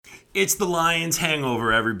It's the Lions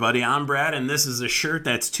hangover, everybody. I'm Brad, and this is a shirt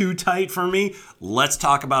that's too tight for me. Let's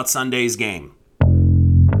talk about Sunday's game.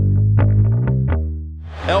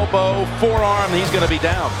 Elbow, forearm, he's going to be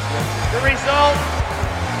down. The result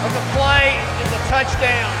of the play is a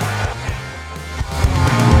touchdown.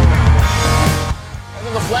 And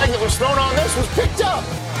then the flag that was thrown on this was picked up.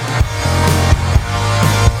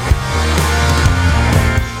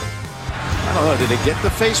 I don't know, did it get the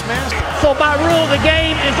face mask? So by rule, the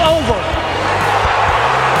game is over.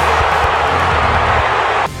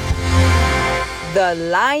 The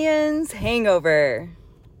Lions hangover.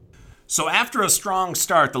 So after a strong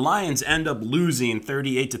start, the Lions end up losing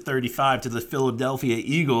 38-35 to the Philadelphia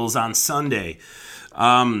Eagles on Sunday.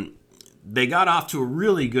 They got off to a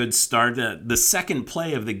really good start. The second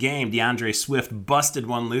play of the game, DeAndre Swift busted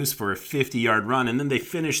one loose for a 50-yard run, and then they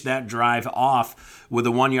finished that drive off with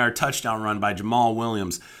a 1-yard touchdown run by Jamal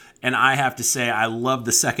Williams. And I have to say, I love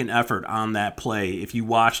the second effort on that play. If you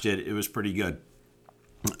watched it, it was pretty good.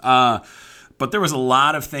 But there was a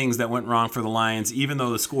lot of things that went wrong for the Lions, even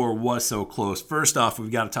though the score was so close. First off,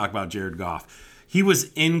 we've got to talk about Jared Goff. He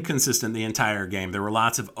was inconsistent the entire game. There were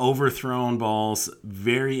lots of overthrown balls,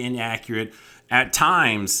 very inaccurate. At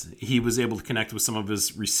times, he was able to connect with some of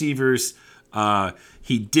his receivers.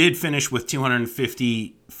 He did finish with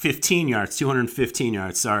 215 yards. He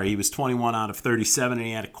was 21 out of 37, and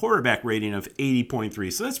he had a quarterback rating of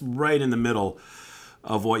 80.3. So that's right in the middle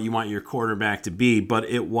of what you want your quarterback to be, but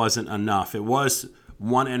it wasn't enough. It was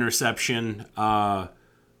one interception,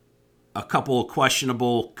 a couple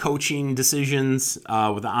questionable coaching decisions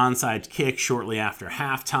with the onside kick shortly after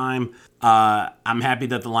halftime. I'm happy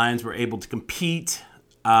that the Lions were able to compete,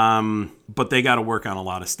 but they got to work on a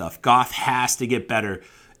lot of stuff. Goff has to get better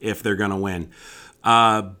if they're going to win.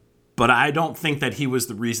 But I don't think that he was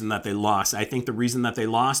the reason that they lost. I think the reason that they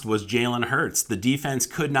lost was Jalen Hurts. The defense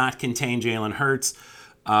could not contain Jalen Hurts.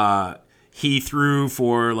 He threw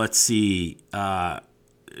for,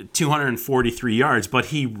 243 yards, but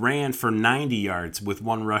he ran for 90 yards with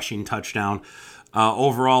one rushing touchdown.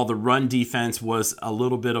 Overall, the run defense was a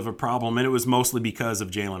little bit of a problem, and it was mostly because of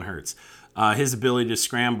Jalen Hurts. His ability to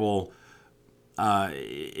scramble,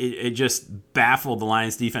 it just baffled the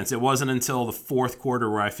Lions defense. It wasn't until the fourth quarter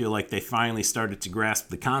where I feel like they finally started to grasp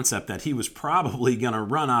the concept that he was probably going to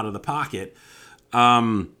run out of the pocket.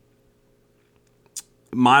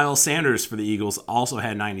 Miles Sanders for the Eagles also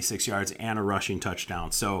had 96 yards and a rushing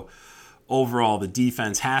touchdown. So overall, the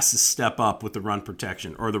defense has to step up with the run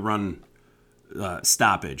protection or the run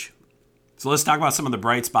stoppage. So let's talk about some of the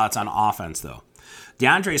bright spots on offense, though.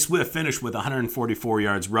 DeAndre Swift finished with 144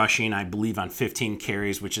 yards rushing, I believe, on 15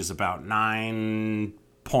 carries, which is about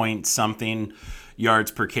 9-point-something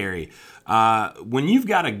yards per carry. When you've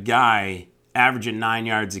got a guy averaging 9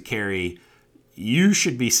 yards a carry, you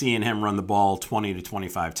should be seeing him run the ball 20 to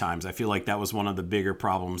 25 times. I feel like that was one of the bigger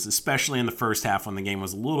problems, especially in the first half when the game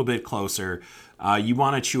was a little bit closer. You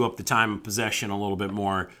want to chew up the time of possession a little bit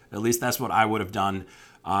more. At least that's what I would have done.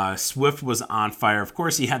 Swift was on fire. Of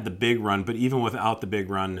course, he had the big run, but even without the big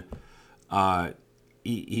run,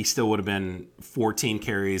 he still would have been 14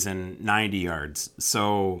 carries and 90 yards.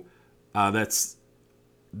 So that's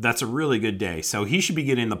a really good day. So he should be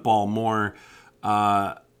getting the ball more.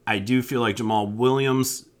 I do feel like Jamal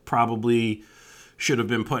Williams probably should have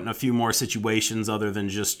been put in a few more situations other than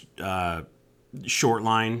just short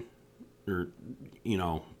line or,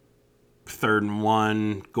 third and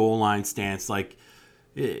one, goal line stance. Like,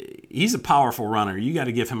 he's a powerful runner. You got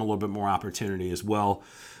to give him a little bit more opportunity as well.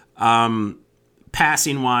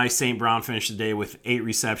 Passing-wise, St. Brown finished the day with 8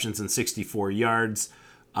 receptions and 64 yards.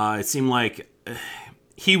 It seemed like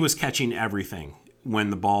he was catching everything when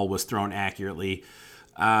the ball was thrown accurately.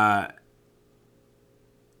 But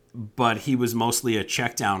he was mostly a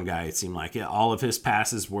check down guy, it seemed like. All of his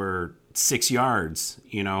passes were 6 yards,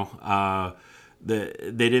 They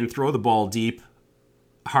didn't throw the ball deep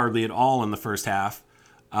hardly at all in the first half.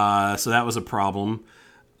 So that was a problem.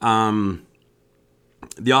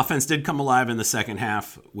 The offense did come alive in the second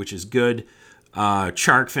half, which is good.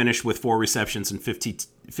 Chark finished with 4 receptions and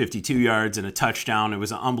 52 yards and a touchdown. It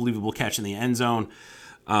was an unbelievable catch in the end zone.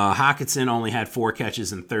 Hockenson only had 4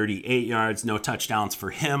 catches and 38 yards, no touchdowns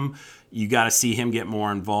for him. You got to see him get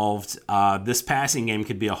more involved. This passing game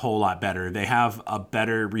could be a whole lot better. They have a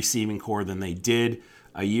better receiving core than they did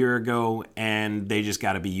a year ago, and they just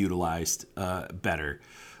got to be utilized better.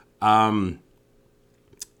 The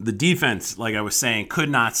defense, like I was saying, could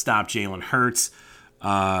not stop Jalen Hurts.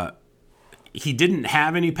 He didn't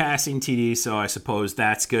have any passing TDs, so I suppose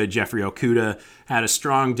that's good. Jeffrey Okudah had a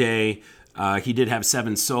strong day. He did have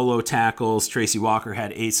 7 solo tackles. Tracy Walker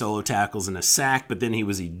had 8 solo tackles and a sack, but then he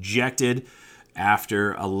was ejected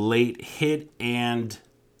after a late hit and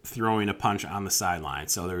throwing a punch on the sideline.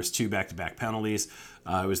 So there was 2 back-to-back penalties.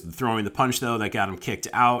 It was throwing the punch, though, that got him kicked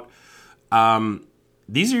out.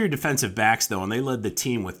 These are your defensive backs, though, and they led the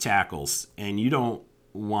team with tackles, and you don't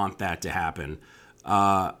want that to happen.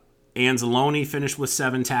 Anzalone finished with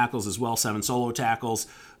 7 tackles as well, 7 solo tackles.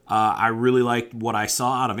 I really liked what I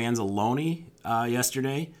saw out of Anzalone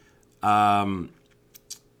yesterday.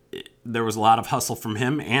 There was a lot of hustle from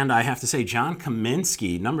him, and I have to say, John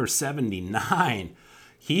Kaminsky, number 79,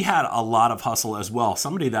 he had a lot of hustle as well.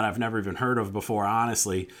 Somebody that I've never even heard of before,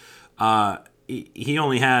 honestly. He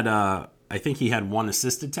only had, I think he had 1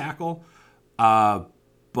 assisted tackle,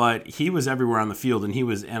 but he was everywhere on the field, and he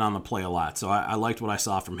was in on the play a lot. So I liked what I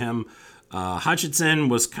saw from him. Hutchinson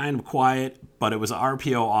was kind of quiet, but it was an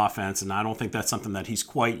RPO offense, and I don't think that's something that he's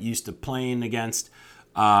quite used to playing against.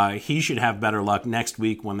 He should have better luck next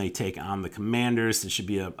week when they take on the Commanders. It should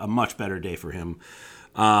be a much better day for him.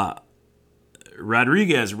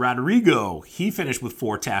 Rodrigo, he finished with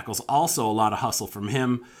 4 tackles. Also a lot of hustle from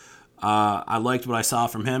him. I liked what I saw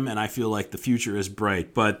from him, and I feel like the future is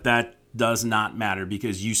bright. But that does not matter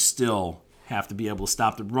because you still have to be able to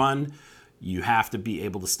stop the run. You have to be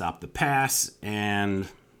able to stop the pass. And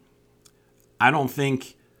I don't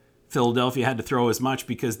think Philadelphia had to throw as much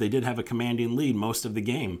because they did have a commanding lead most of the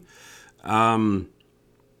game. And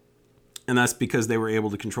that's because they were able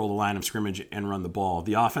to control the line of scrimmage and run the ball.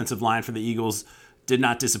 The offensive line for the Eagles did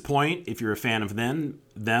not disappoint. If you're a fan of them,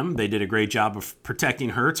 they did a great job of protecting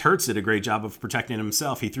Hurts. Hurts did a great job of protecting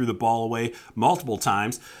himself. He threw the ball away multiple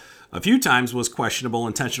times. A few times was questionable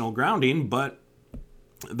intentional grounding, but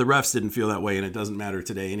the refs didn't feel that way, and it doesn't matter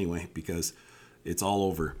today anyway because it's all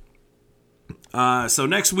over. So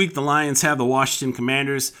next week, the Lions have the Washington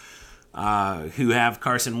Commanders, who have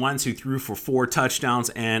Carson Wentz, who threw for 4 touchdowns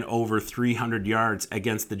and over 300 yards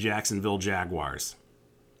against the Jacksonville Jaguars.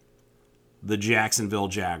 The Jacksonville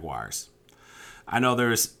Jaguars. I know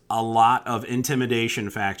there's a lot of intimidation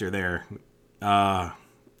factor there,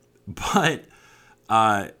 but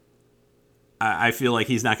I feel like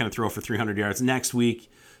he's not going to throw for 300 yards next week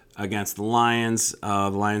against the Lions. The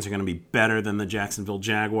Lions are going to be better than the Jacksonville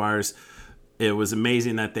Jaguars. It was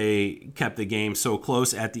amazing that they kept the game so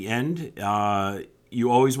close at the end.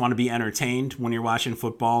 You always want to be entertained when you're watching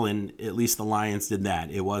football, and at least the Lions did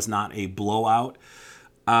that. It was not a blowout.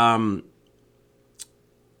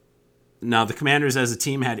 Now, the Commanders as a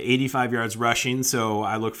team had 85 yards rushing, so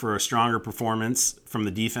I look for a stronger performance from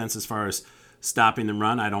the defense as far as stopping the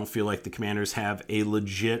run. I don't feel like the Commanders have a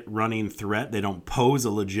legit running threat. They don't pose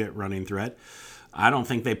a legit running threat. I don't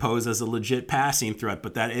think they pose as a legit passing threat,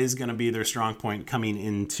 but that is going to be their strong point coming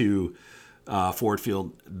into Ford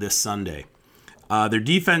Field this Sunday. Their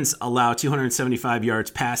defense allowed 275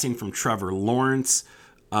 yards passing from Trevor Lawrence,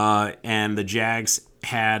 and the Jags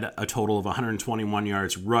had a total of 121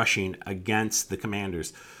 yards rushing against the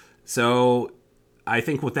Commanders. So I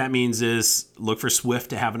think what that means is look for Swift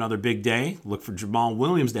to have another big day. Look for Jamal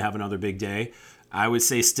Williams to have another big day. I would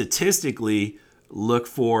say statistically, look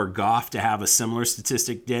for Goff to have a similar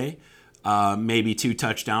statistic day, maybe 2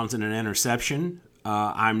 touchdowns and an interception.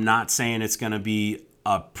 I'm not saying it's going to be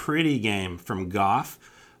a pretty game from Goff,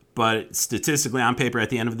 but statistically on paper at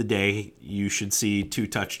the end of the day, you should see 2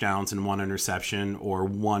 touchdowns and 1 interception, or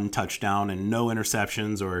 1 touchdown and no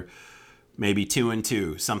interceptions, or maybe 2 and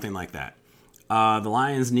 2, something like that. The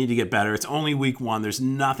Lions need to get better. It's only week 1. There's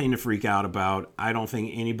nothing to freak out about. I don't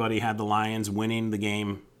think anybody had the Lions winning the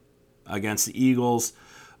game against the Eagles.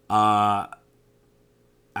 I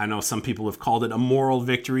know some people have called it a moral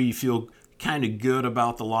victory. You feel kind of good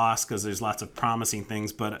about the loss because there's lots of promising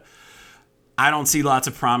things, but I don't see lots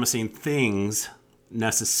of promising things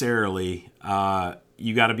necessarily.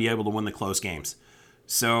 You got to be able to win the close games.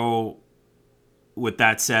 So with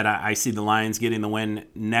that said, I see the Lions getting the win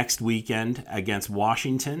next weekend against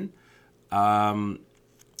Washington.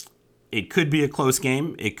 It could be a close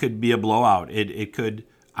game. It could be a blowout. It could.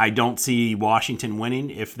 I don't see Washington winning.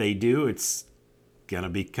 If they do, it's going to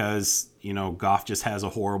be because, Goff just has a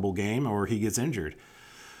horrible game or he gets injured.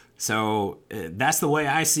 So that's the way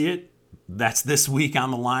I see it. That's this week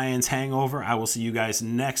on the Lions Hangover. I will see you guys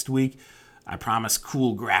next week. I promise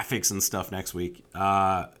cool graphics and stuff next week.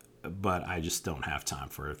 But I just don't have time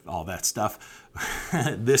for all that stuff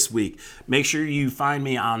this week. Make sure you find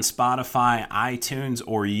me on Spotify, iTunes,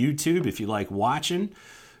 or YouTube if you like watching.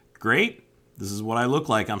 Great. This is what I look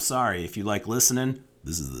like. I'm sorry. If you like listening,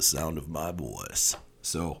 this is the sound of my voice.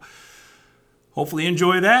 So hopefully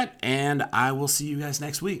enjoy that, and I will see you guys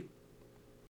next week.